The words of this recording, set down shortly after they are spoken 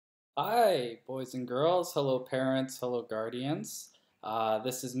Hi, boys and girls. Hello, parents. Hello, guardians.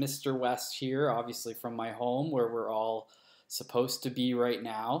 This is Mr. West here, obviously from my home where we're all supposed to be right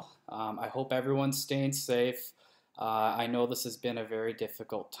now. I hope everyone's staying safe. I know this has been a very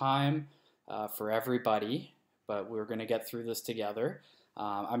difficult time for everybody, but we're going to get through this together.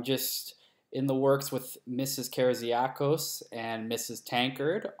 I'm just in the works with Mrs. Karaziakos and Mrs.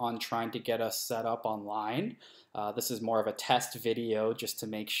 Tankard on trying to get us set up online. This is more of a test video just to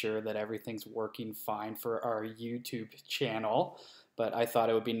make sure that everything's working fine for our YouTube channel. But I thought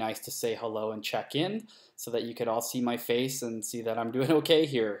it would be nice to say hello and check in so that you could all see my face and see that I'm doing okay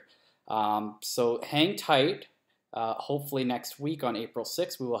here. So hang tight. Hopefully next week on April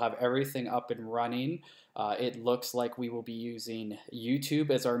 6th, we will have everything up and running. It looks like we will be using YouTube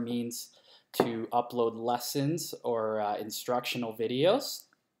as our means to upload lessons or instructional videos.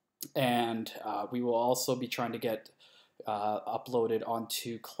 And we will also be trying to get uploaded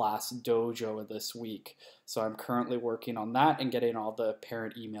onto Class Dojo this week. So I'm currently working on that and getting all the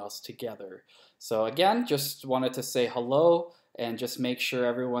parent emails together. So again, just wanted to say hello and just make sure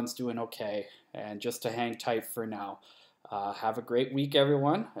everyone's doing okay and just to hang tight for now. Have a great week,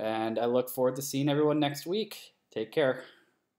 everyone, and I look forward to seeing everyone next week. Take care.